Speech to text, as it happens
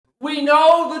We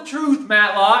know the truth,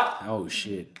 Matlock. Oh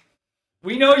shit.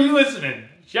 We know you listening.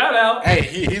 Shout out. Hey,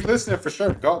 he's listening for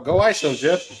sure. Go ISO,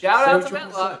 Jeff. Shout out to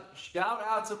Matlock. Shout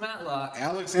out to Matlock.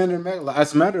 Alexander Matlock.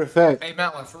 As a matter of fact, Hey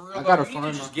Matlock, for real, I gotta you need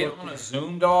find to just my get fucking- on a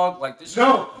Zoom, dog. Like this.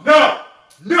 No.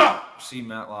 See,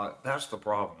 Matlock, that's the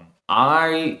problem.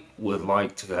 I would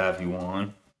like to have you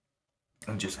on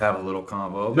and just have a little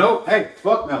convo. No. Hey,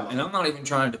 fuck Matlock. And I'm not even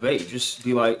trying to debate. Just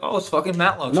be like, oh, it's fucking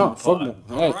Matlock. No, fuck no.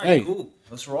 no. All right, Hey. cool.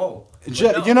 Let's roll.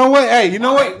 No. You know what? Hey, you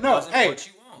know what? No. Wasn't Hey, what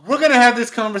you want. we're gonna have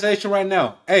this conversation right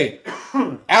now. Hey,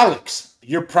 Alex,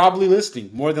 you're probably listening.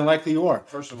 More than likely you are.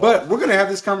 First of all, but we're gonna have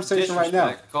this conversation right now.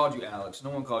 I called you Alex. No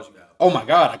one calls you Alex. Oh my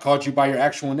God, I called you by your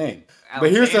actual name.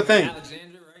 But here's the thing.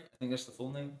 Alexander, right? I think that's the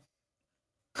full name.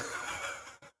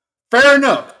 Fair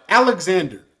enough,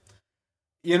 Alexander.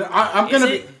 You know, I'm gonna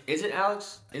be. Is it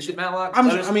Alex? Is it Matlock? I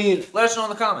Let us know in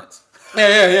the comments.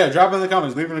 Yeah. Drop it in the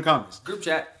comments. Leave it in the comments. Group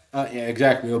chat. Yeah,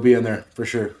 exactly. It'll be in there for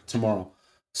sure tomorrow.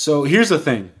 So here's the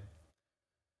thing.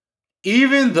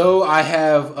 Even though I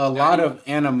have a lot of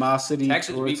animosity,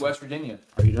 Texas beat West Virginia.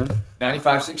 Are you done?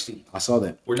 95-60. I saw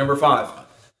that. We're number 5.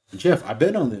 Jeff, I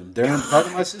bet on them. They're part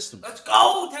of my system. Let's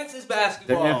go, Texas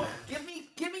basketball. Give me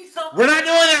something. We're not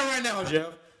doing that right now, Jeff.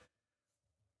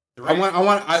 I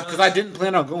want, because I didn't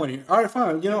plan on going here. All right,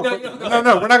 fine. You know, No,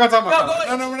 we're not gonna talk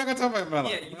about. No, we're not gonna talk about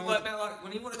Matlock. Yeah, you know what, Matlock?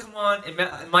 When you want to come on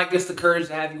and Mike gets the courage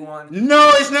to have you on.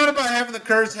 No, it's not about having the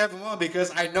courage to have him on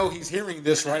because I know he's hearing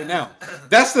this right now.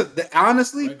 That's the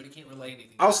honestly. Right, but he can't relate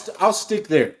anything. I'll stick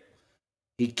there.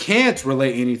 He can't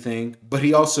relate anything, but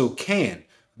he also can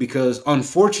because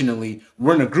unfortunately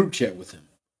we're in a group chat with him.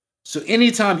 So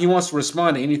anytime he wants to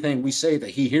respond to anything we say that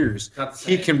he hears,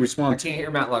 he can respond. I can't hear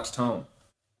Matlock's tone.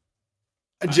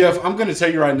 Jeff, I'm going to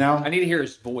tell you right now. I need to hear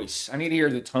his voice. I need to hear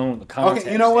the tone, the context,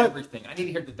 okay, you know what? Everything. I need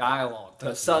to hear the dialogue,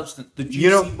 the substance, the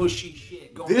juicy, mushy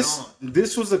shit going on.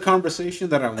 This was a conversation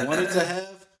that I wanted to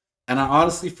have, and I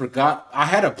honestly forgot. I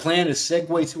had a plan to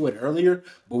segue to it earlier,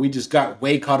 but we just got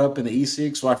way caught up in the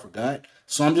E6, so I forgot.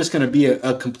 So I'm just going to be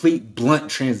a complete blunt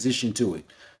transition to it,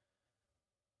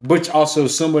 which also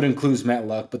somewhat includes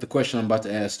Matlock, but the question I'm about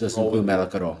to ask doesn't include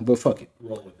Matlock at all. But fuck it.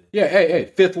 Roll with it. Yeah, hey,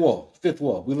 fifth wall.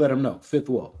 We let him know. Fifth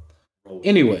wall.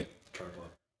 Anyway.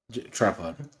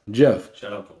 Tripod. Jeff.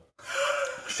 Shout out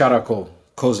Cole.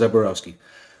 Cole Zaborowski.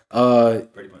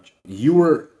 Pretty much. You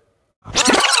were...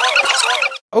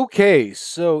 Okay,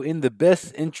 so in the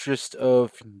best interest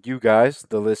of you guys,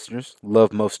 the listeners,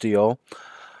 love most of y'all,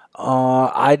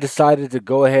 I decided to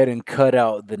go ahead and cut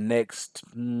out the next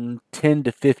 10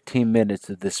 to 15 minutes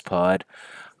of this pod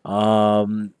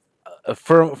for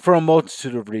a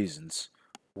multitude of reasons.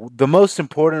 The most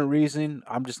important reason,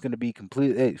 I'm just going to be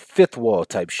completely fifth wall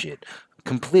type shit.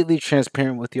 Completely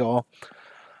transparent with y'all.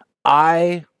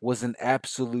 I was an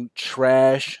absolute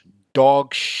trash,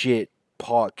 dog shit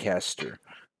podcaster.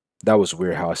 That was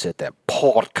weird how I said that.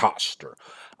 Podcaster.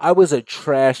 I was a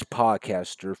trash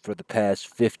podcaster for the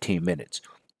past 15 minutes.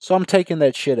 So I'm taking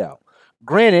that shit out.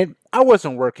 Granted, I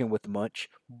wasn't working with much,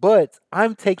 but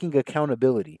I'm taking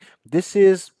accountability. This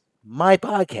is my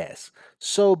podcast.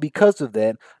 So because of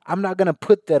that, I'm not going to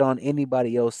put that on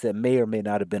anybody else that may or may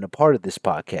not have been a part of this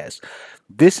podcast.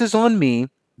 This is on me.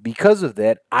 Because of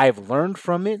that, I've learned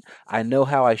from it. I know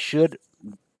how I should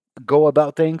go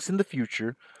about things in the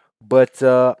future. But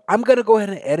I'm going to go ahead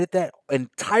and edit that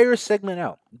entire segment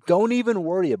out. Don't even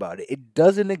worry about it. It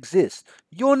doesn't exist.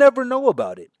 You'll never know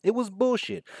about it. It was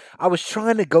bullshit. I was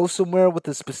trying to go somewhere with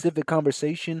a specific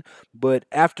conversation, but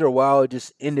after a while, it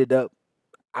just ended up,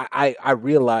 I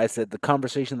realized that the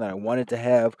conversation that I wanted to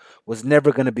have was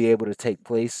never going to be able to take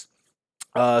place.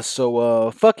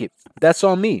 So fuck it. That's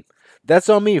on me. That's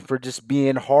on me for just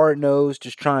being hard-nosed,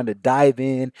 just trying to dive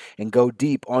in and go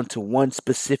deep onto one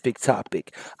specific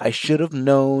topic. I should have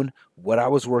known what I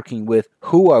was working with,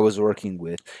 who I was working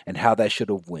with, and how that should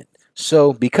have went.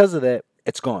 So because of that,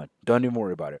 it's gone. Don't even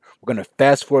worry about it. We're going to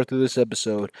fast forward through this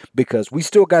episode because we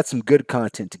still got some good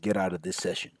content to get out of this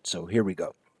session. So here we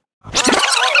go.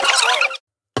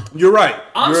 You're right.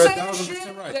 I'm You're saying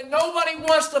shit right. That nobody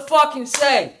wants to fucking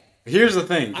say. Here's the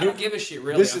thing. I don't give a shit,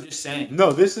 really. I'm just saying.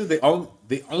 No, this is the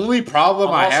only problem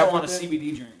I have with it. I'm also on a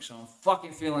CBD drink, so I'm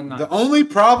fucking feeling nice. The only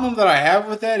problem that I have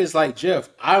with that is like, Jeff,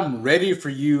 I'm ready for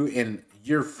you and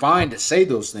you're fine to say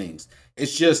those things.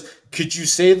 It's just, could you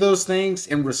say those things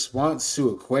in response to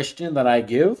a question that I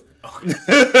give?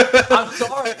 I'm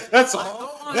sorry. That's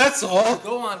all. That's all.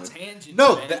 Go on tangent.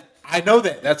 No, I know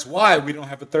that. That's why we don't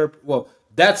have a third. Well,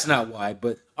 that's not why,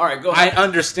 but all right, go ahead. I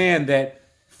understand that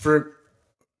for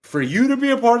you to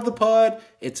be a part of the pod,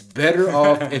 it's better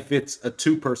off if it's a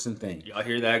two-person thing. Y'all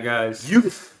hear that, guys?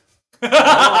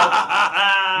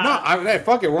 Hey,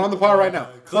 fuck it. We're on the pod right now.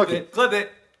 Clip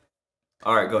it.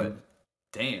 All right, go ahead.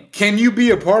 Damn. Can you be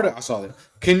a part of? I saw that.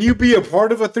 Can you be a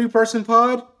part of a 3-person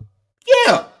pod?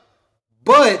 Yeah,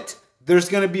 but there's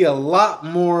gonna be a lot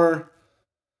more.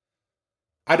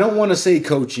 I don't want to say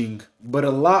coaching, but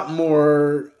a lot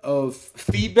more of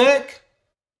feedback.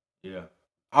 Yeah.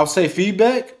 I'll say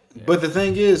feedback, but the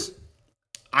thing is,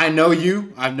 I know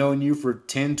you. I've known you for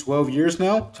 10, 12 years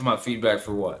now. Talking about feedback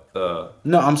for what?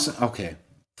 No, okay.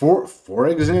 For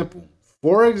example,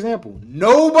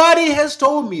 nobody has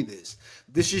told me this.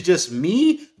 This is just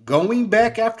me going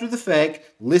back after the fact,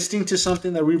 listening to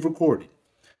something that we've recorded.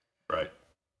 Right.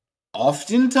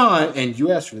 Oftentimes, and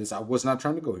you asked for this, I was not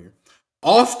trying to go here.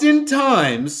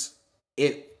 Oftentimes,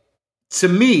 to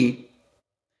me,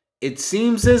 it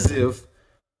seems as if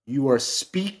you are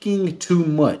speaking too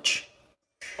much.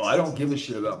 Well, I don't give a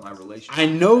shit about my relationship. I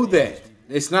know that.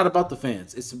 It's not about the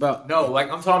fans. It's about... No,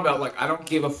 like, I'm talking about, like, I don't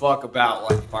give a fuck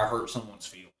about, like, if I hurt someone's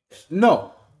feelings.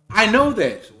 No. I know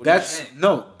that. So That's...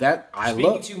 No, that... I Speaking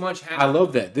love... too much I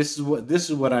love that. This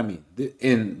is what I mean.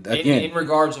 In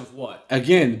regards of what?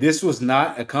 Again, this was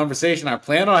not a conversation I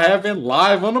plan on having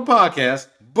live on the podcast,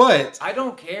 but... I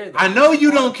don't care. I know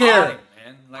you don't care. Potting,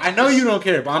 man. Like, I know you don't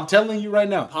care, but I'm telling you right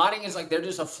now. Potting is like they're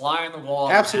just a fly on the wall.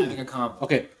 Absolutely. Having a combo.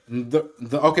 Okay.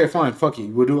 Okay, fine. Fuck you.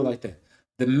 We'll do it like that.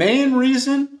 The main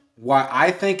reason why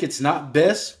I think it's not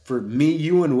best for me,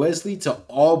 you, and Wesley to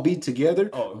all be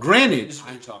together. Oh, granted, this is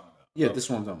what you're talking about. Yeah, this is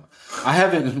what I'm talking about. I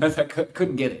haven't. I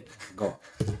couldn't get it. Go.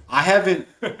 I haven't.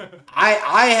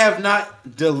 I have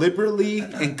not deliberately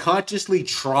and consciously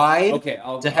tried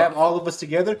to have all of us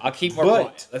together. I'll keep more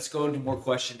quiet. Let's go into more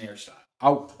questionnaire style.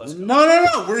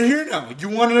 No. We're here now. You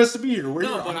wanted us to be here. We're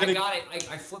here. But I got it.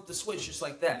 I flipped the switch just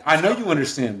like that. I know you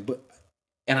understand,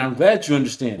 and I'm glad you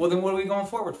understand. Well, then what are we going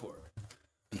forward for?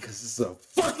 Because this is a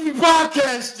fucking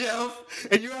podcast, Jeff,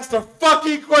 and you asked a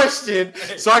fucking question,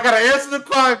 so I gotta answer the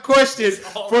question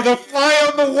for the fly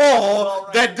on the wall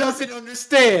that doesn't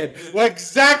understand the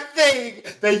exact thing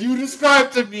that you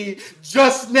described to me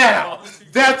just now.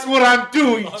 That's what I'm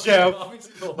doing, Jeff.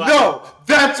 No,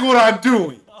 that's what I'm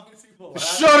doing.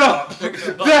 Shut up.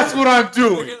 That's what I'm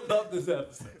doing. They're gonna love this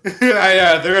episode.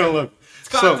 Yeah, they're gonna love it.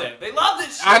 Content. They love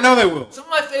this shit. I know they will. Some of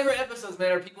my favorite episodes,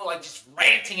 man, are people like just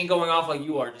ranting and going off like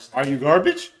you are. Are you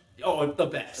garbage? Oh, the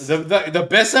best. The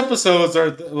best episodes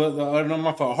are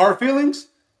my fault. Hard feelings.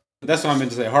 That's what I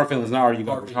meant to say. Hard feelings, not are you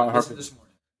garbage. Hard feelings. This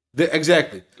morning.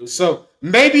 Exactly. So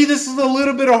maybe this is a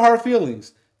little bit of hard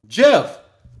feelings. Jeff,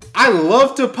 I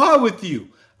love to pod with you.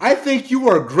 I think you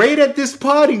are great at this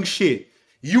podding shit.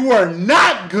 You are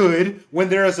not good when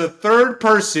there is a third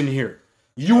person here.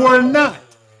 You are not.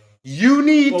 You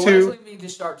need to. Wesley need to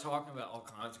start talking about all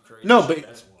kinds of crazy. No,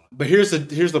 shit. but here's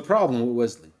the problem with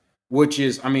Wesley, which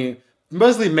is, I mean,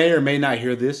 Wesley may or may not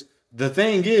hear this. The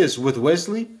thing is with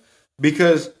Wesley,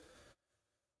 because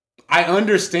I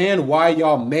understand why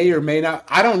y'all may or may not.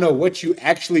 I don't know what you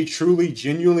actually, truly,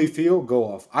 genuinely feel. Go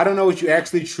off. I don't know what you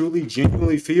actually, truly,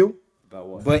 genuinely feel about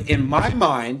what. But in my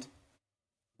mind,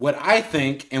 what I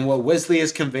think and what Wesley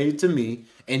has conveyed to me,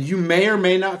 and you may or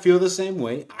may not feel the same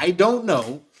way. I don't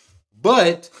know.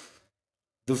 But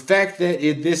the fact that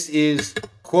this is,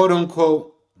 quote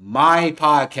unquote, my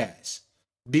podcast,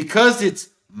 because it's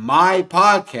my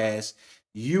podcast,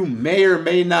 you may or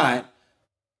may not.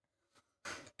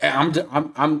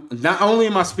 I'm not only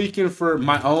am I speaking for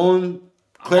my own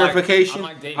clarification,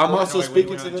 I'm also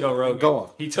speaking to Joe Rogan. Go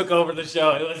off. He took over the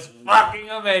show. It was fucking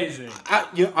amazing.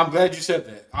 I'm glad you said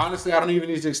that. Honestly, I don't even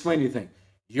need to explain anything.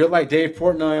 You're like Dave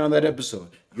Portnoy on that episode.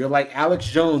 You're like Alex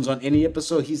Jones on any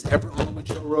episode he's ever on with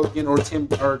Joe Rogan or Tim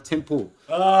Pool.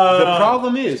 The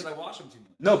problem is, I watch him too much.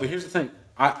 No, but here's the thing.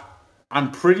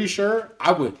 I'm pretty sure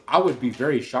I would be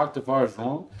very shocked if I was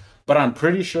wrong, but I'm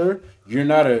pretty sure you're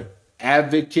not an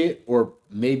advocate or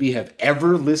maybe have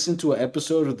ever listened to an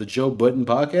episode of the Joe Budden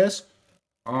podcast.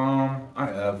 I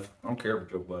have. I don't care for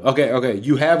Joe Budden. Okay.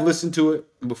 You have listened to it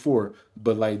before,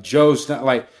 but like Joe's not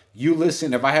like you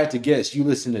listen. If I had to guess, you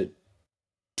listen to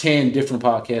 10 different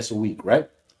podcasts a week, right?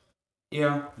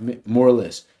 Yeah, more or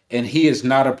less. And he is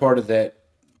not a part of that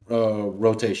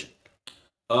rotation.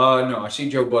 No, I see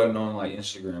Joe Budden on like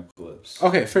Instagram clips.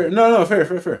 Okay, fair. No,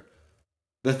 fair.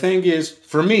 The thing is,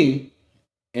 for me,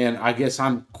 and I guess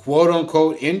I'm quote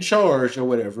unquote in charge or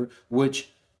whatever, which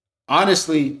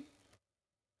honestly,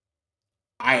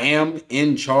 I am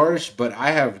in charge, but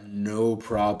I have no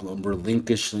problem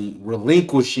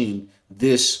relinquishing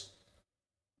this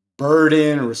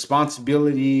burden,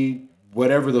 responsibility,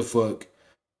 whatever the fuck.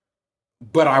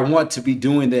 But I want to be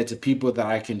doing that to people that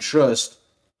I can trust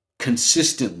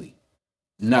consistently.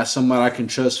 not someone I can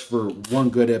trust for one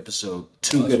good episode,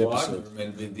 two good That's why I episodes. never made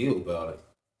a big deal about it.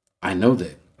 I know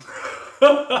that.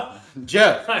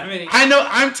 Jeff, I mean, I know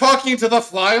I'm talking to the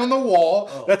fly on the wall.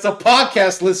 Oh. That's a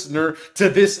podcast listener to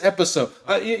this episode.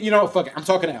 You know, fuck it. I'm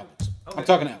talking to Alex. Okay. I'm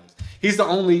talking to Alex. He's the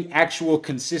only actual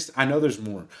consistent. I know there's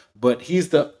more, but he's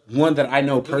the one that I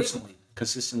know personally,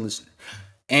 consistent listener.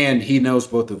 And he knows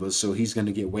both of us, so he's going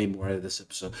to get way more out of this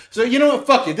episode. So you know what?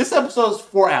 Fuck it. This episode is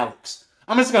for Alex.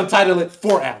 I'm just going to title it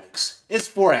For Alex. It's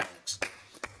for Alex.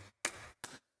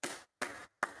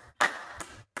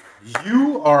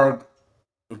 You are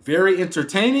very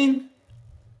entertaining,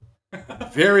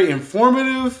 very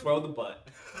informative, throw the butt.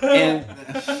 and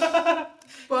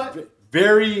But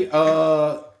very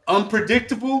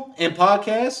unpredictable in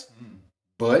podcasts.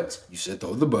 But you said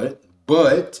throw the butt.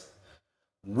 But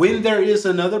when there is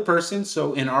another person,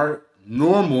 so in our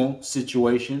normal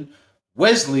situation,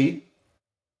 Wesley,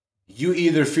 you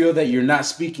either feel that you're not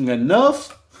speaking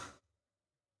enough.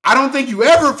 I don't think you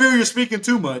ever feel you're speaking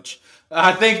too much.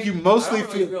 I think you mostly I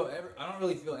don't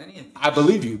really feel any of these. I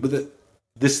believe you, but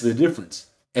this is the difference.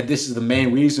 And this is the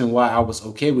main reason why I was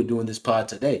okay with doing this pod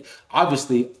today.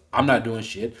 Obviously, I'm not doing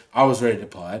shit. I was ready to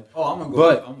pod. Oh, I'm gonna go.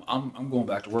 But- I'm going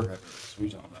back to work after this. What are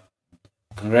you talking about?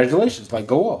 Congratulations. Like,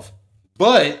 go off.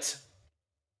 But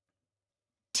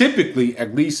typically,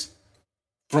 at least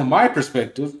from my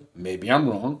perspective, maybe I'm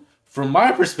wrong. From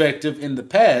my perspective in the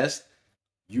past,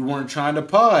 you weren't trying to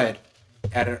pod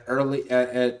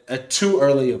at too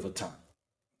early of a time.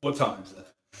 What time is that?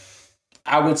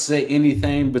 I would say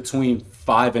anything between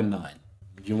 5 and 9.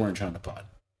 You weren't trying to pod.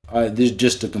 This is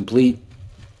just a complete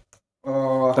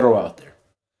throw out there.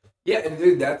 Yeah, and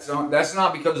dude, that's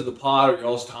not because of the pod or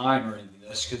y'all's time or anything.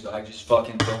 That's because I just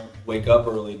fucking don't wake up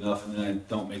early enough, and then I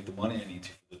don't make the money I need to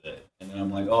for the day. And then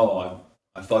I'm like, oh,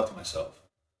 I fucked myself.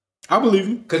 I believe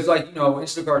you. Because, like, you know,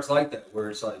 Instacart's like that, where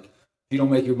it's like, if you don't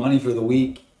make your money for the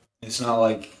week, it's not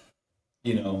like,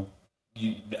 you know,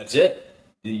 that's it.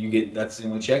 You get, that's the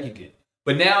only check you get.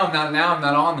 But now I'm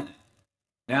not on that.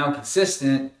 Now I'm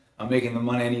consistent. I'm making the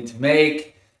money I need to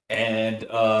make, and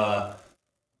I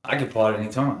can pod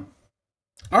anytime.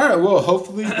 All right. Well,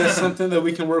 hopefully that's something that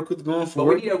we can work with going But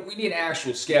forward. we need an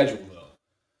actual schedule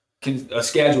though. A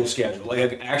schedule,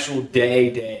 like an actual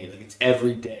day, like it's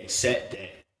every day, set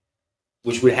day,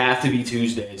 which would have to be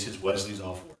Tuesdays because Wesley's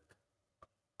off work.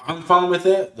 I'm fine with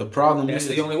that. The problem That's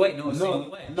is the only way. No, it's the only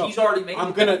way. no. He's already made.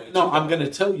 I'm gonna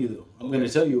tell you though. I'm gonna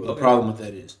tell you what the Okay. problem with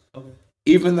that is. Okay.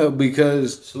 Even though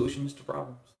because Solutions to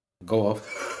problems. go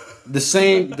off the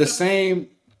same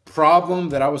problem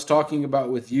that I was talking about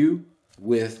with you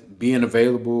with being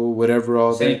available, whatever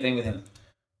all Same that. thing with him.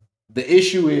 The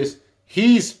issue is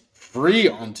he's free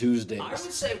on Tuesdays. I would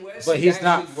say Wesley's But he's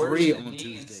not actually worse free than on me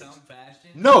Tuesdays. in some fashion.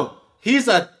 No, he's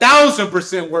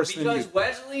 1,000% worse than Because you.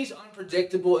 Wesley's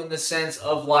unpredictable in the sense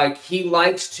of like he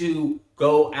likes to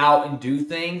go out and do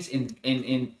things and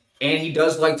he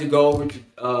does like to go over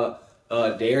to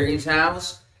Darian's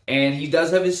house and he does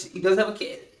have a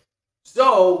kid.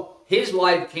 So his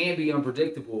life can be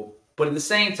unpredictable, but at the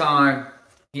same time,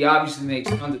 he obviously makes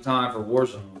tons of time for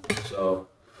Warzone. So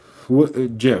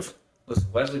What, Jeff?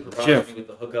 listen, Wesley provides Jeff, me with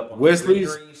the hookup on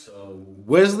Wesley's- Greenery, so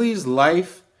Wesley's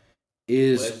life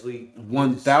is Wesley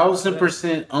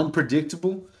 1,000%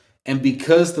 unpredictable, and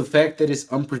because the fact that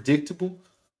it's unpredictable,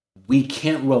 we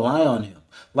can't rely on him.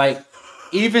 Like,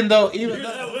 even though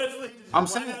I'm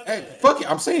saying, hey, fuck it,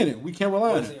 I'm saying it. We can't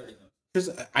rely on him. Because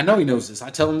I know he knows this. I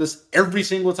tell him this every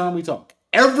single time we talk.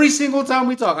 Every single time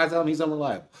we talk, I tell him he's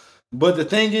unreliable. But the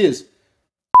thing is,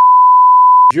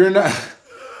 you're not.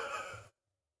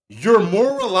 You're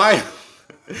more reliable.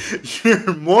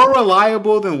 You're more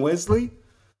reliable than Wesley.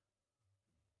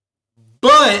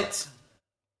 But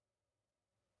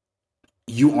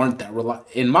you aren't that reliable,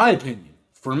 in my opinion.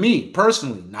 For me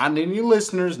personally, not any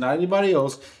listeners, not anybody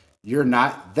else. You're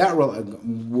not that reliable.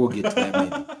 We'll get to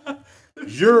that maybe.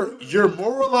 You're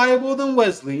more reliable than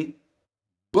Wesley,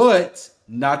 but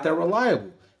not that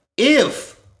reliable.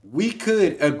 If we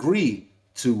could agree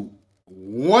to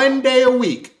one day a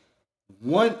week,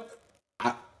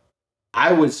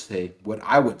 I would say what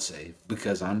I would say,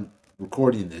 because I'm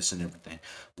recording this and everything.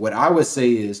 What I would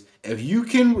say is, if you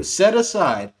can set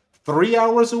aside 3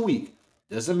 hours a week,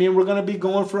 doesn't mean we're going to be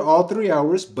going for all 3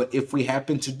 hours, but if we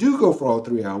happen to do go for all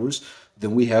 3 hours,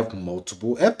 then we have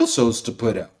multiple episodes to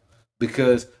put out.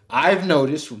 Because I've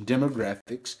noticed from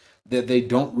demographics that they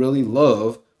don't really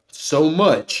love so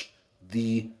much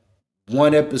the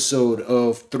one episode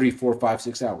of 3, 4, 5,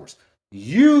 6 hours.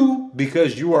 You,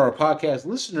 because you are a podcast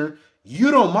listener, you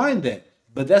don't mind that.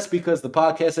 But that's because the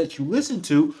podcasts that you listen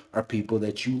to are people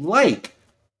that you like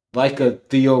a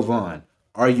Theo Vaughn,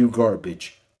 Are You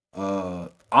Garbage?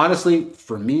 Honestly,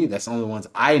 for me, that's the only ones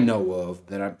I know of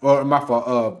that I or my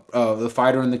fault. The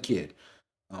Fighter and the Kid.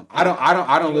 I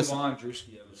don't listen. Von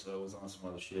Drewski episode was on some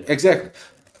other shit. Exactly.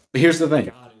 But here's the thing.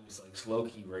 God, it was like low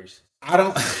key racist. I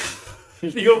don't.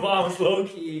 Theo Von was low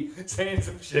key saying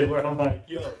some shit where I'm like,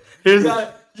 yo, Here's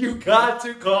you got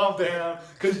to calm down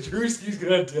because Drewski's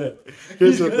gonna dip.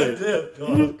 Here's He's the gonna thing. dip,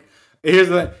 dog. Here's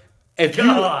the thing.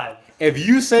 God. If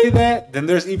you say that, then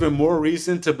there's even more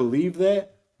reason to believe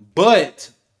that.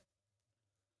 But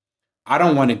I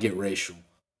don't want to get racial.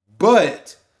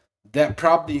 But that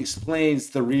probably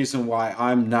explains the reason why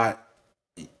I'm not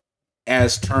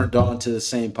as turned on to the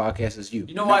same podcast as you.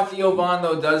 You know why Theo Von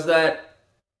though does that?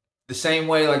 The same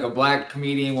way like a black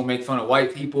comedian will make fun of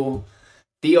white people.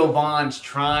 Theo Von's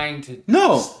trying to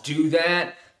do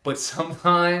that, but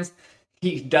sometimes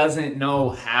he doesn't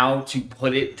know how to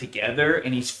put it together,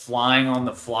 and he's flying on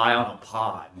the fly on a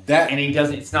pod. And he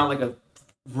doesn't. It's not like a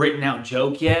written out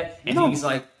joke yet, and he's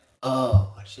like,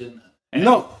 "Oh, I shouldn't." And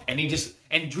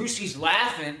Drewski's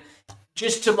laughing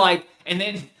just to like, and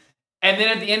then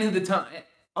at the end of the time,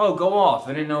 oh, go off!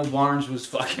 I didn't know Barnes was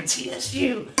fucking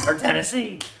TSU or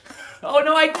Tennessee. Oh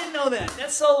no, I didn't know that.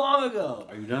 That's so long ago.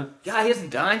 Are you done? God, he hasn't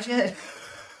died yet.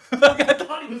 I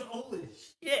thought he was old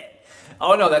as shit.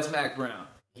 Oh no, that's Mac Brown.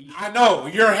 I know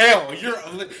you're hell.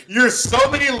 You're so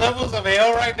many levels of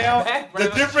hell right now. The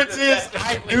difference is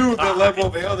I knew the level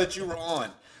of hell that you were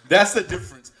on. That's the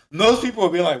difference. Most people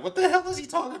will be like, "What the hell is he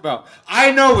talking about?"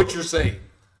 I know what you're saying.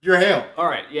 You're hell. All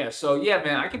right, yeah. So yeah,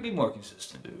 man, I can be more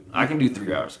consistent, dude. I can do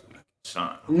 3 hours a week. It's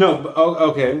fine. No, but,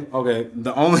 okay.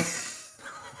 The only.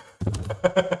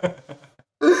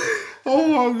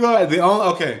 Oh my god.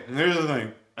 Here's the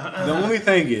thing. The only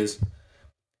thing is,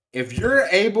 if you're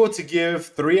able to give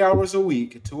 3 hours a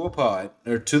week to a pod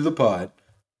or to the pod,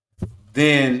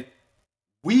 then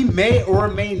we may or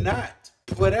may not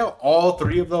put out all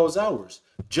 3 of those hours.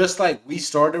 Just like we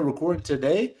started recording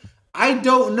today, I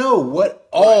don't know what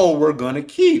all we're gonna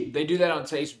keep. They do that on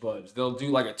Taste Buds. They'll do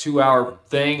like a 2-hour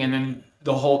thing, and then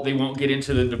they won't get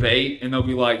into the debate, and they'll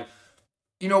be like,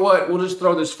 you know what? We'll just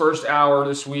throw this first hour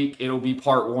this week. It'll be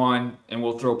part 1, and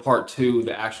we'll throw part 2,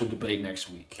 the actual debate,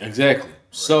 next week. Exactly.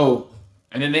 So,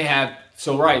 and then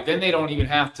then they don't even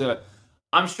have to.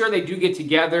 I'm sure they do get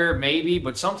together, maybe,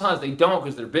 but sometimes they don't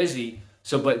because they're busy.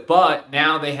 So, but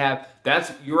now they have.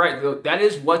 You're right. That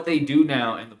is what they do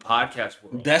now in the podcast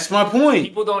world. That's my point.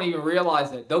 People don't even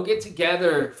realize that they'll get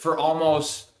together for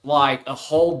almost like a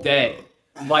whole day.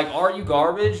 Like, Are You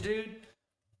Garbage, dude?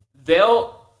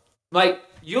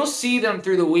 You'll see them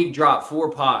through the week drop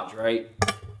 4 pods, right?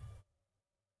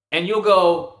 And you'll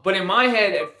go, but in my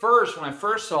head at first, when I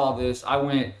first saw this, I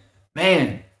went,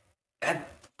 man, that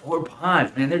 4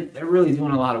 pods, man, they're really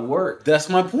doing a lot of work. That's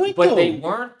my point, but they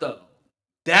weren't, though.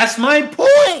 That's my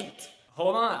point.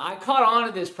 Hold on. I caught on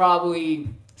to this probably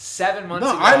 7 months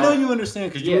ago. No, I know you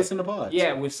understand because you listen to pods.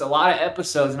 Yeah, with a lot of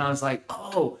episodes, and I was like,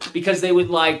 oh, because they would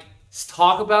like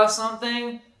talk about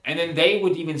something, and then they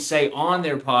would even say on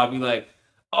their pod, be like,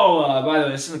 oh, by the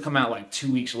way, this is gonna come out like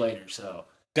 2 weeks later. So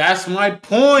that's my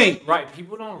point. Right?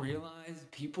 People don't realize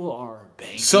people are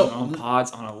banging on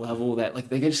pods on a level that like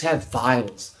they just have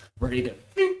files ready to.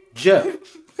 Jeff,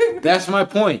 that's my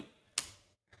point.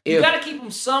 You gotta keep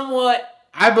them somewhat.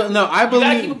 I believe. You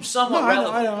gotta keep them somewhat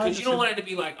relevant because you don't want it to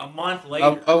be like a month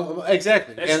later.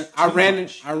 Exactly. And I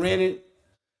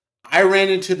ran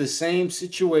into the same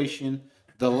situation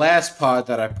the last pod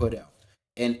that I put out.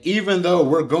 And even though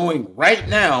we're going right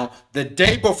now, the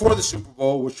day before the Super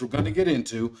Bowl, which we're going to get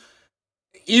into,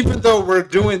 even though we're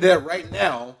doing that right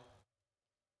now,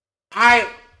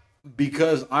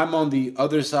 because I'm on the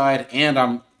other side and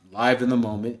I'm live in the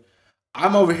moment,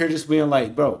 I'm over here just being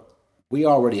like, bro, we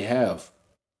already have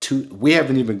we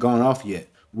haven't even gone off yet.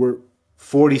 We're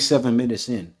 47 minutes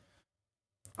in.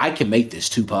 I can make this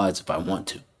 2 pods if I want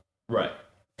to. Right.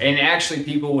 And actually,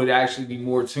 people would actually be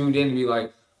more tuned in and be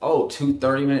like, oh, 2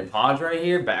 30-minute pods right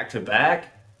here, back to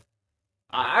back.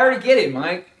 I already get it,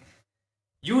 Mike.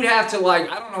 You would have to I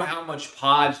don't know how much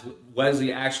pods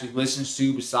Wesley actually listens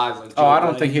to besides I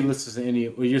don't think he listens to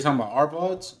any. You're talking about our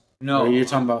pods? No. Or you're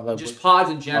talking about just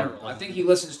pods in general. I think he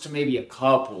listens to maybe a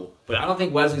couple, but I don't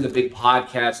think Wesley's a big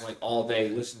podcast all day.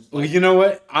 He listens. Well, you know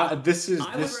what? I would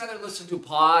rather listen to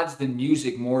pods than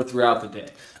music more throughout the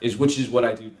day. Which is what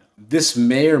I do now. This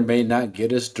may or may not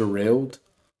get us derailed.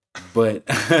 But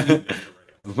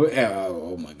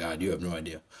oh my God, you have no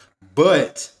idea.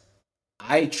 But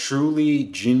I truly,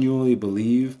 genuinely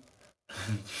believe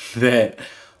that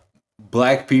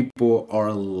black people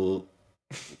are.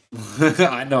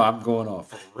 I know I'm going off.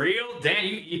 For real, Dan.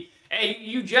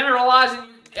 You generalizing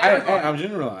I'm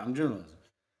generalizing.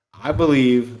 I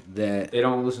believe that They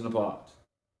don't listen to pods.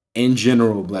 in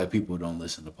general, black people don't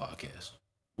listen to podcasts.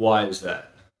 Why is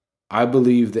that? I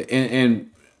believe that,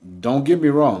 and don't get me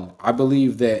wrong, I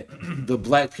believe that the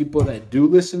black people that do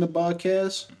listen to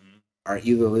podcasts are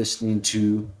either listening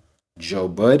to Joe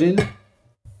Budden,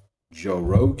 Joe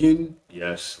Rogan.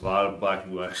 Yes, a lot of black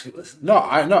people actually listen. No,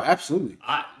 absolutely.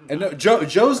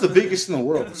 Joe's the biggest in the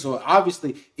world, so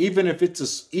obviously, even if it's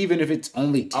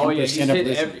only 10% of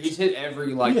listeners, he's hit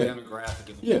every demographic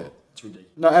in the world. It's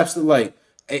ridiculous. No, absolutely. Like,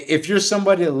 if you're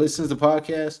somebody that listens to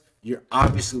podcasts, you're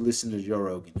obviously listening to Joe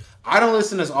Rogan. I don't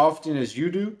listen as often as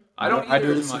you do. I don't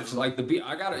either as much. Like the beat,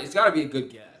 it's got to be a good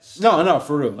guess. No,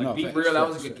 for real. Like Be Real, that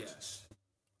was a good guess.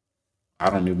 I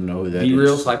don't even know who that Be is.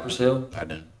 Real, Cypress Hill. I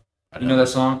didn't. You know that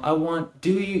song?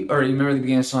 You remember the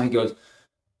beginning of the song? He goes,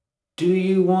 "Do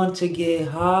you want to get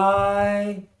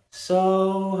high,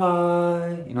 so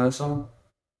high?" You know that song?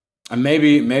 And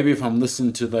maybe if I'm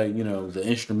listening to the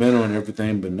instrumental and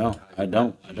everything, but no, I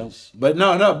don't. But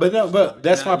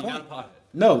that's my point.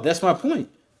 No, that's my point.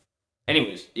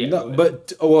 Anyways, yeah. No,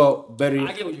 better.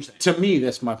 I get what you're saying. To me,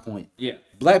 that's my point. Yeah.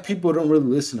 Black people don't really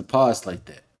listen to pods like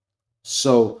that.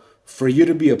 So for you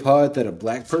to be a pod that a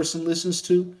black person listens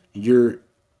to,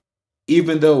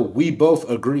 even though we both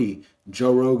agree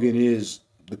Joe Rogan is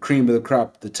the cream of the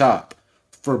crop at the top,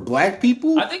 for black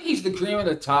people, I think he's the cream of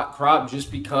the top crop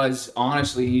just because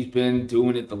honestly he's been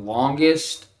doing it the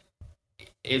longest.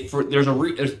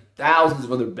 There's thousands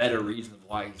of other better reasons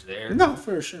why he's there. No,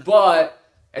 for sure. But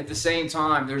at the same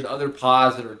time, there's other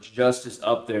pods that are just as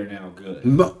up there now good.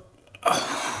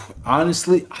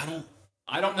 Honestly,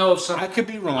 I don't know if some. I could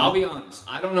be wrong. I'll be honest.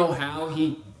 I don't know how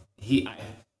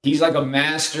he's like a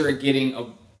master at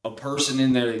getting a person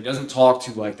in there that he doesn't talk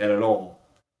to like that at all,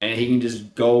 and he can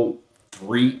just go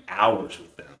 3 hours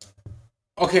with them.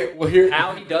 Okay, well here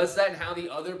how he does that and how the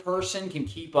other person can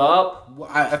keep up. Well,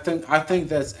 I think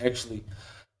that's actually.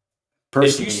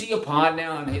 Personally, if you see a pod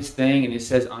now on his thing and it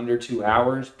says under 2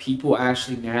 hours, people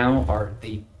actually now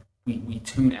we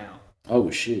tune out. Oh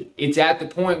shit! It's at the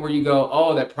point where you go,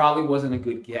 oh, that probably wasn't a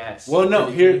good guess. Well, no,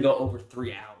 here you go over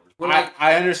 3 hours.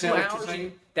 I understand what you're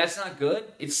saying. That's not good.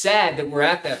 It's sad that we're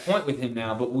at that point with him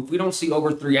now. But if we don't see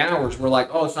over 3 hours, we're like,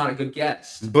 oh, it's not a good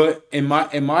guess. But in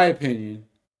my opinion,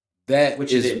 that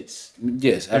which it is.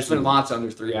 Yes, there's been lots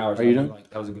under 3 hours. Are you done? Like,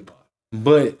 that was a good pod.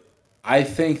 But I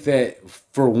think that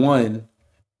for one,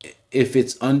 if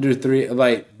it's under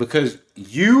 3, because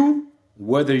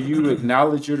whether you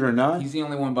acknowledge it or not, he's the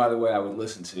only one, by the way, I would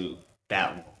listen to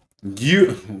that long.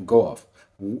 You go off.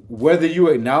 Whether you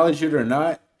acknowledge it or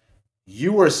not,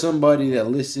 you are somebody that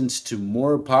listens to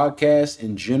more podcasts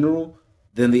in general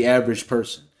than the average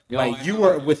person. You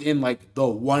are within the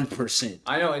 1%.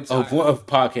 I know it's of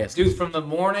podcasts. Dude, from the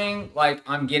morning,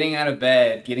 I'm getting out of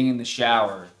bed, getting in the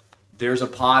shower, there's a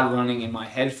pod running in my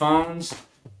headphones,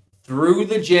 through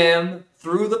the gym,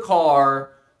 through the car,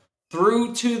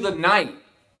 through to the night.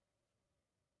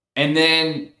 And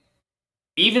then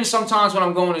even sometimes when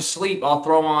I'm going to sleep, I'll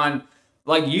throw on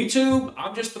YouTube,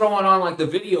 I'm just throwing on the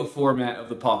video format of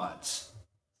the pods.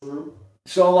 True.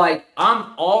 So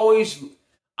I'm always,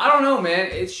 I don't know, man.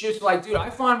 It's just dude, I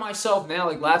find myself now,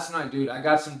 last night, dude, I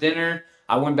got some dinner.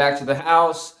 I went back to the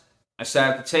house. I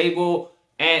sat at the table.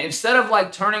 And instead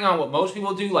of turning on what most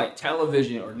people do,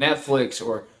 television or Netflix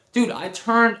or, dude, I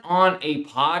turned on a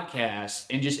podcast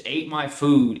and just ate my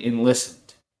food and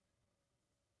listened.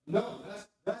 No, that's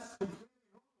completely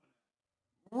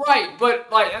wrong. Right, but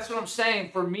that's what I'm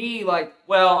saying. For me, I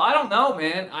don't know,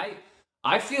 man.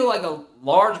 I feel like a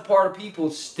large part of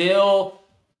people still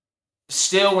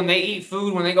when they eat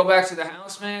food, when they go back to the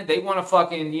house, man, they want to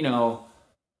fucking,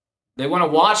 they want to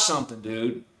watch something,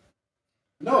 dude.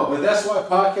 No, but that's why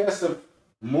podcasts have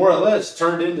more or less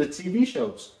turned into TV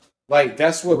shows.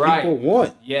 That's what people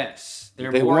want. Yes,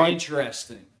 they're more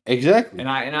interesting. Exactly.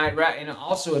 And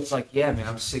also it's yeah, man,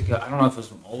 I'm sick of, I don't know if it's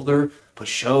from older, but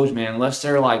shows, man, unless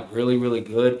they're really, really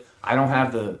good, I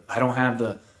have an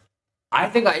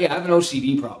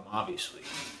OCD problem, obviously.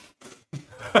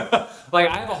 I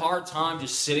have a hard time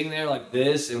just sitting there like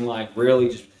this and really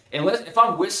just, unless if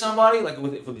I'm with somebody,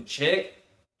 with a chick,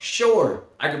 sure,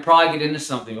 I could probably get into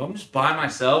something. But I'm just by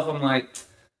myself, I'm all right,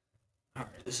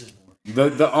 this is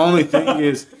boring. The only thing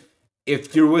is,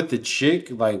 if you're with a chick,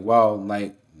 while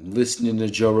listening to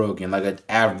Joe Rogan, an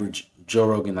average Joe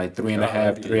Rogan,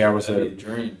 3.5, 3 hours a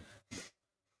dream.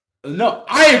 No,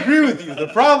 I agree with you. The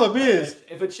problem is,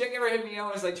 if a chick ever hit me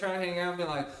up and was trying to hang out and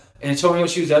be and told me what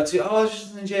she was up to, oh, I was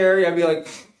just in Jerry, I'd be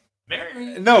marry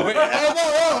me. No, but I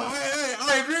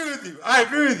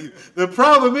agree with you. The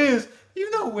problem is, You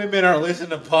know, women are listening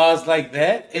to pods like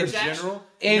that in There's actually- general.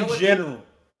 you know what- General.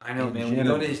 I know, In man. When you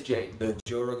go to the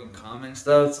Joe Rogan comments,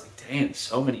 though, it's like, damn,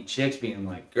 so many chicks being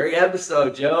like, great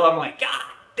episode, Joe. I'm like, God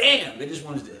damn, they just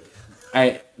wanted to.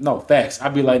 No facts.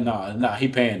 I'd be like, nah, he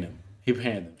paying them. He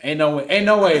paying them. Ain't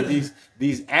no way.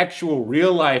 These actual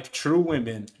real life true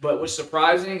women. But what's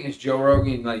surprising is Joe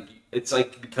Rogan, like, it's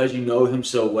like because you know him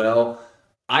so well,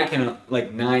 I can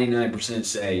like 99%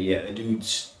 say, yeah, the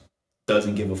dude's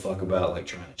doesn't give a fuck about like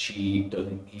trying to cheat.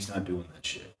 He's not doing that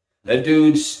shit. That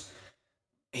dude's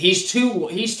he's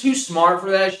too smart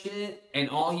for that shit, and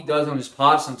all he does on his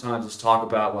pod sometimes is talk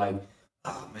about like,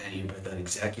 oh man, you bet that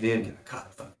executive gonna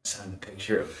fucking sign the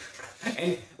picture.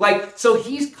 And like, so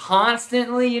he's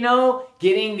constantly,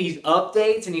 getting these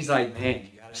updates, and he's like, man,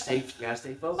 you gotta stay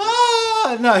focused.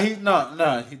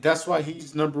 No. That's why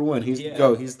he's number one. He's the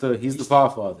GOAT. He's the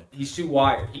podfather. He's too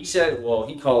wired. He said, well,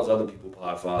 he calls other people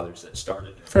podfathers that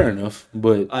started it. Fair enough,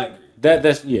 but I agree.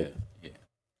 That's yeah.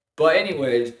 But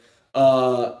anyways,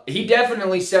 he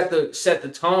definitely set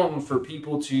the tone for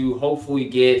people to hopefully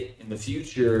get in the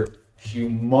future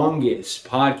humongous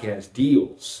podcast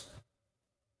deals.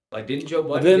 Like, didn't Joe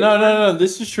Budden? No.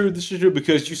 This is true.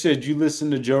 Because you said you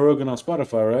listened to Joe Rogan on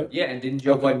Spotify, right? Yeah, and didn't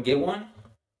Joe Budden get one?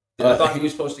 I thought he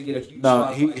was supposed to get a huge.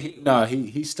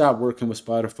 He stopped working with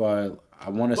Spotify. I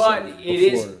want to say. But it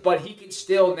is. But he can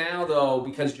still now though,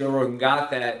 because Joe Rogan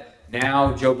got that.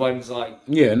 Now Joe Budden's like.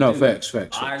 Yeah. No. Facts. I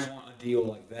want a deal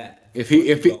like that.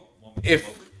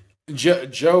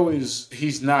 Joe is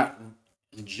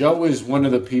one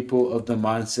of the people of the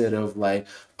mindset of like,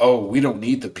 oh, we don't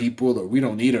need the people or we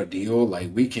don't need our deal.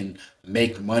 Like we can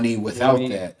make money without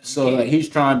that. So like he's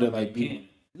trying to like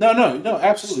be. No,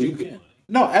 absolutely.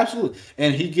 No, absolutely.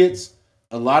 And he gets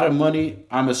a lot of money.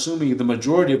 I'm assuming the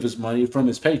majority of his money from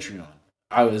his Patreon.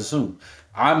 I would assume.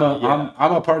 I'm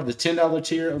a part of the $10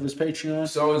 tier of his Patreon.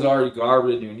 So is Ari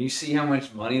Garbage, and you see how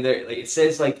much money there. Like it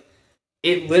says, like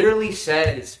it literally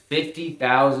says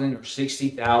 50,000 or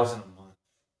 60,000 a month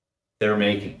they're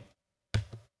making.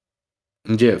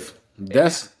 Jeff,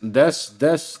 that's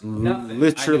Nothing.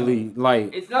 literally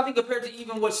like it's nothing compared to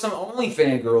even what some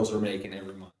OnlyFans girls are making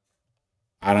every month.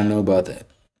 I don't know about that.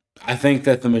 I think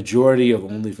that the majority of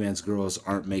OnlyFans girls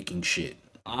aren't making shit.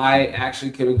 I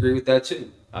actually could agree with that too.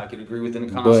 I could agree with the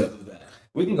concept of that.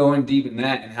 We can go in deep in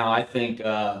that and how I think.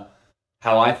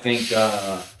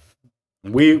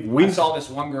 We saw this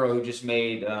one girl who just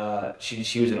made.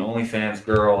 She was an OnlyFans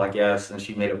girl, I guess, and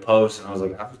she made a post, and I was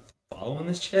like, I'm following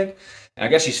this chick, and I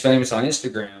guess she's famous on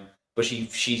Instagram, but she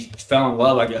fell in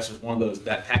love, I guess, with one of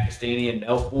that Pakistani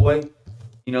elf boy.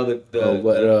 You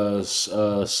know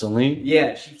Celine?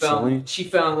 Yeah, she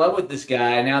fell in love with this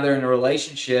guy, and now they're in a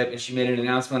relationship, and she made an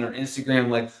announcement on Instagram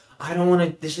like, I don't want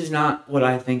to, this is not what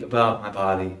I think about my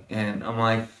body. And I'm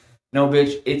like, no,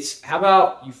 bitch, how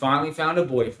about you finally found a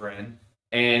boyfriend,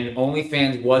 and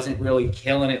OnlyFans wasn't really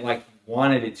killing it like you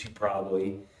wanted it to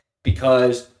probably,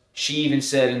 because she even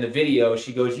said in the video,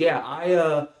 she goes,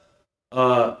 yeah,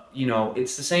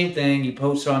 it's the same thing, you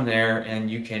post on there,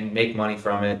 and you can make money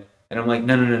from it. And I'm like,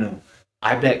 no.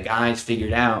 I bet guys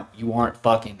figured out you aren't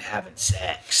fucking having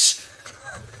sex.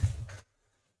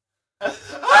 I'm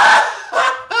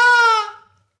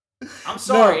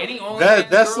sorry. No,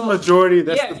 that's the majority.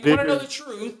 That's the bigger. If you want to know the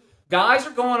truth, guys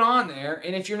are going on there,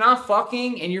 and if you're not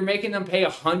fucking and you're making them pay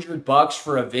 $100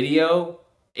 for a video,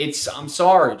 I'm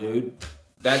sorry, dude.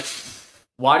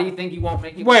 Why do you think you won't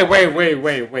make it? Wait.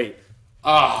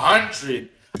 100.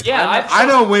 Yeah, I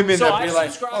know women that be like,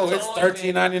 oh, it's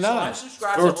 $13.99.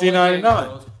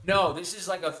 $14.99. No, this is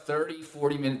like a 30,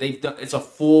 40 minute. It's a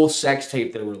full sex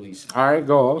tape they're releasing. All right,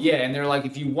 go on. Yeah, and they're like,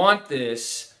 if you want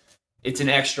this, it's an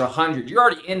extra 100. You're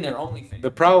already in their OnlyFans.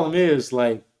 The problem is,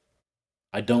 like,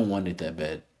 I don't want it that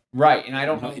bad. Right, and I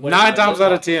don't know. 9 times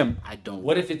out of 10, I don't.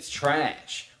 What if it's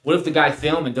trash? What if the guy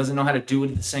filming doesn't know how to do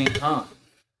it at the same time?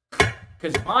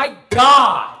 Because my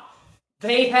God.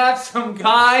 They have some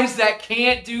guys that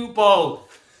can't do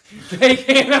both. They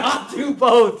cannot do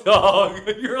both, dog.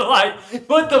 You're like,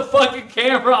 put the fucking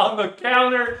camera on the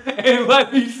counter and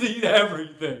let me see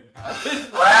everything.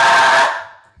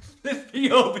 This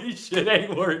POV shit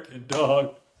ain't working,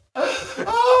 dog.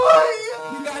 Oh my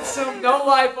God. You got some no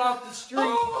life off the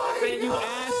street.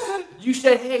 You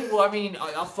said, hey, well, I mean,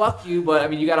 I'll fuck you, but I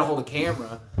mean, you got to hold a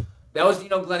camera. That was,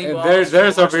 Glenny Balls.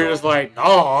 There's over here that's like, no,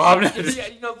 I'm not. Yeah,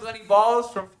 Glenny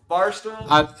Balls from Barstool.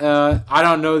 I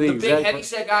don't know the exact. The big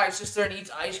heavyset guy sits there and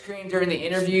eats ice cream during the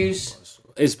interviews.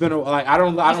 It's been I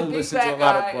don't listen to a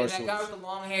lot of Barstool. And that guy with the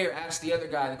long hair asked the other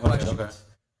guy the questions.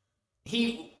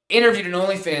 Okay. interviewed an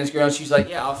OnlyFans girl. And she's like,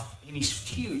 yeah, and he's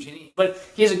huge, but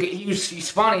he's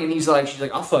funny, and she's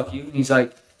like, I'll fuck you, and he's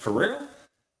like, for real?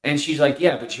 And she's like,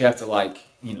 yeah, but you have to like,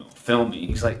 film me.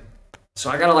 He's like, so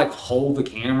I gotta like hold the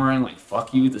camera and like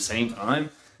fuck you at the same time?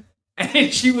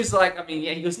 And she was like, I mean,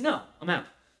 yeah. He goes, no, I'm out.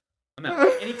 And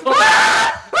he closed,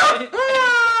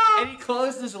 and he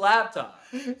closed his laptop.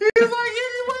 He's like,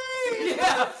 anyway.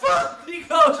 Yeah, fuck. He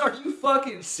goes, are you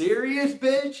fucking serious,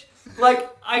 bitch? Like,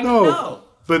 I know.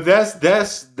 But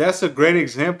that's a great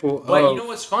example. But you know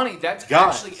what's funny? That's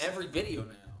actually every video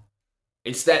now.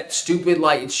 It's that stupid,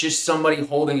 like, it's just somebody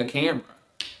holding a camera.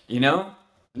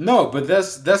 No, but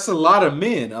that's a lot of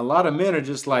men. A lot of men are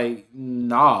just like,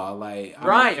 nah, like,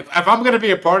 right. If I'm gonna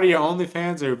be a part of your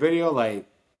OnlyFans or your video, like,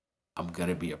 I'm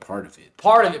gonna be a part of it.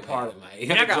 Part of it. Like,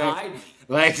 you're not gonna hide me.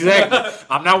 Like, exactly.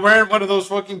 I'm not wearing one of those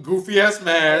fucking goofy ass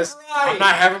masks. Right. I'm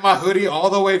not having my hoodie all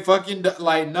the way fucking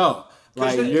like, no.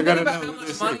 Like, you're gonna know how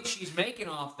much money she's making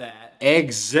off that.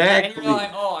 Exactly. And you're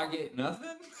like, oh, I get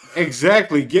nothing.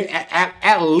 Exactly. Get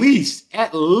at least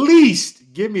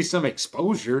give me some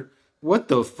exposure. What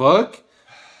the fuck?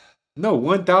 No,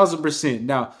 1,000%.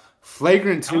 Now,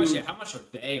 Flagrant 2. How much are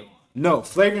they on? No,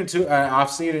 Flagrant 2. I've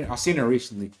seen it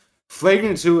recently.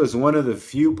 Flagrant 2 is one of the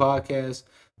few podcasts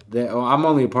that I'm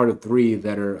only a part of 3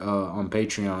 that are on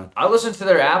Patreon. I listen to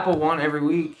their Apple one every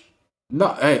week.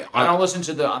 No, hey, I don't listen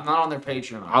to I'm not on their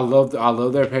Patreon. I love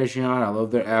their Patreon. I love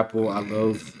their Apple. I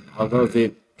love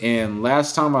it. And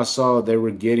last time I saw, they were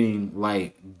getting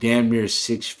like damn near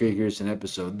 6 figures an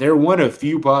episode. They're one of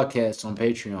few podcasts on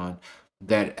Patreon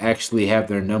that actually have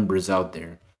their numbers out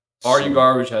there. Are You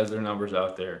Garbage has their numbers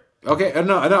out there. Okay,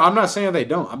 no, I'm not saying they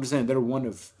don't. I'm just saying they're one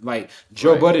of, like,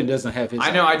 Joe Budden doesn't have his.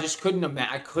 I know. I just couldn't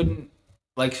imagine. I couldn't,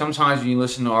 like, sometimes when you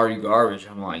listen to Are You Garbage,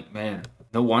 I'm like, man,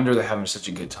 no wonder they're having such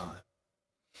a good time.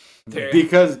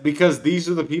 Because these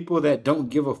are the people that don't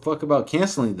give a fuck about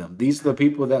canceling them. These are the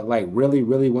people that like really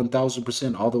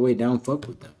 1,000% all the way down fuck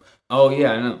with them. Oh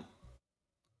yeah, I know.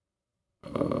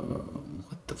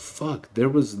 What the fuck? There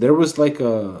was like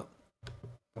a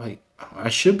I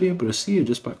should be able to see it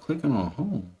just by clicking on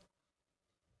home.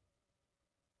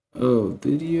 Oh,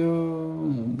 video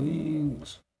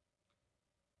links.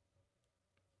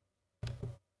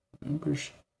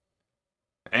 Membership.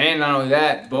 And not only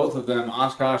that, both of them,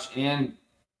 Oshkosh and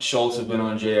Schultz, have been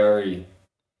on JRE.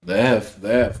 They have.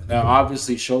 Now,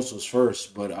 obviously, Schultz was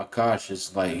first, but Akash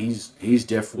is like he's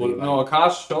definitely. Well, no,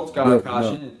 Akash Schultz got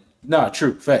Akash in it. No,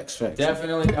 true. Facts.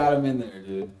 Definitely got him in there,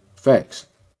 dude. Facts.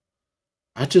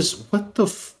 What the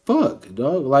fuck,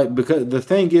 dog? Like, because the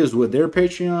thing is with their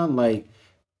Patreon, like,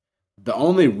 the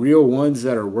only real ones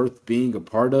that are worth being a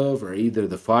part of are either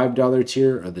the $5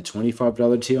 tier or the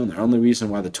 $25 tier. And the only reason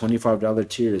why the $25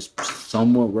 tier is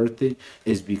somewhat worth it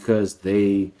is because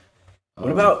they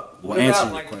What about like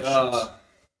questions.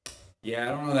 Yeah, I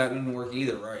don't know, that didn't work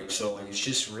either, right? So like, it's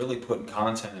just really putting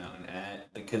content out and ad,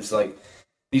 because like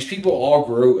these people all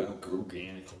grew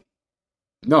organically.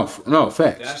 No,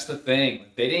 facts. That's the thing.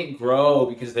 They didn't grow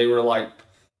because they were like,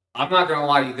 I'm not gonna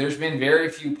lie to you, there's been very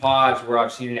few pods where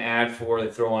I've seen an ad for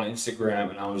they throw on Instagram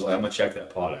and I was like, I'm gonna check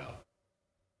that pod out.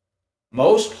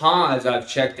 Most pods I've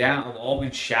checked out have all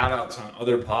been shout outs on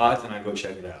other pods and I go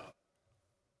check it out.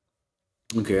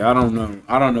 Okay, I don't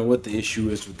know what the issue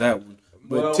is with that one.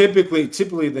 But well,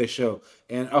 typically they show.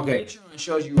 And okay. Patreon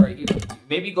shows you right here.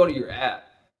 Maybe go to your app.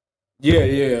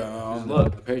 Yeah. On the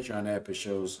Patreon app it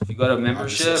shows. If you go to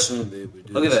membership,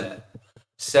 look at that.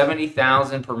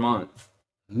 70,000 per month.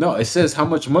 No, it says how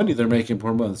much money they're making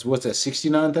per month. What's that?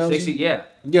 69,000. 60, yeah.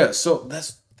 Yeah. So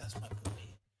that's my point.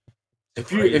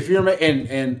 If you're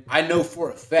and I know for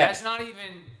a fact that's not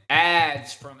even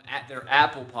ads from their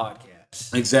Apple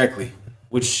podcast. Exactly,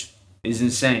 which is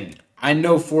insane. I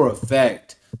know for a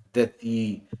fact that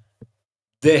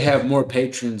they have more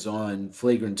patrons on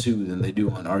Flagrant 2 than they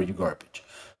do on Are You Garbage.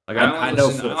 Like I know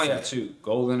for a fact. Yeah, too.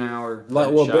 Golden Hour.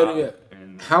 Like, well, better yet,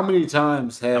 how many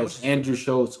times has Andrew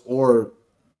Schultz or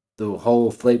the whole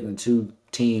Flagrant 2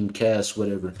 team, cast,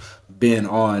 whatever, been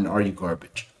on Are You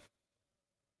Garbage?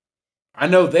 I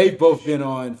know they've both been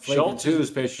on Flagrant 2's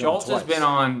Patreon. Schultz has been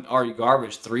on Are You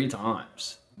Garbage 3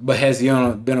 times. But has he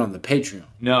been on the Patreon?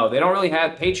 No, they don't really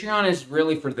have. Patreon is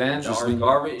really for them. Are You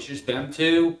Garbage, it's just them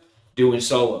two doing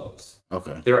solos.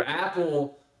 Okay. Their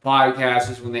Apple podcast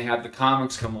is when they have the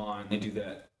comics come on. They do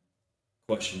that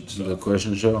question show. The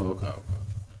question show? Okay.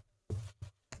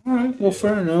 All right, well,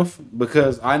 fair enough.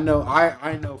 Because I know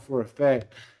for a fact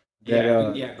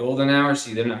that Golden Hour.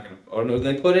 See, they're not gonna. Oh no,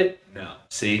 they put it. No,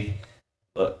 see,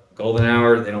 look, Golden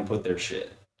Hour. They don't put their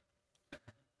shit.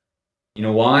 You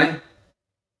know why?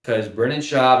 Because Brennan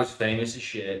Schaub is famous as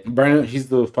shit. Brandon, he's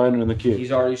the fighter and the kid.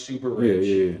 He's already super yeah, rich.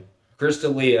 yeah. Chris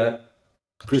D'Elia,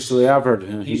 Chris Lee, I've heard of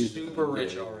him. he's super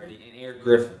rich already. And Eric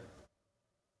Griffin.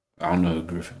 I don't know who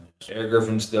Griffin is. Eric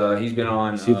Griffin's he's been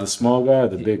on. Is he the small guy or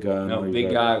the big guy? No,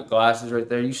 big guy with glasses right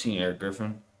there. You've seen Eric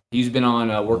Griffin. He's been on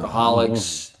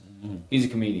Workaholics. He's a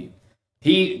comedian.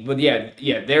 But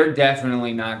they're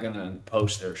definitely not gonna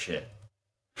post their shit.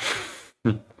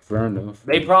 Fair enough.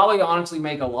 They probably honestly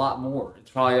make a lot more. It's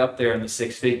probably up there in the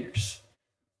six figures.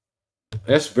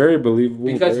 That's very believable.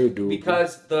 Because very doable.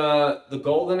 because the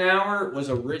golden hour was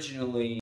originally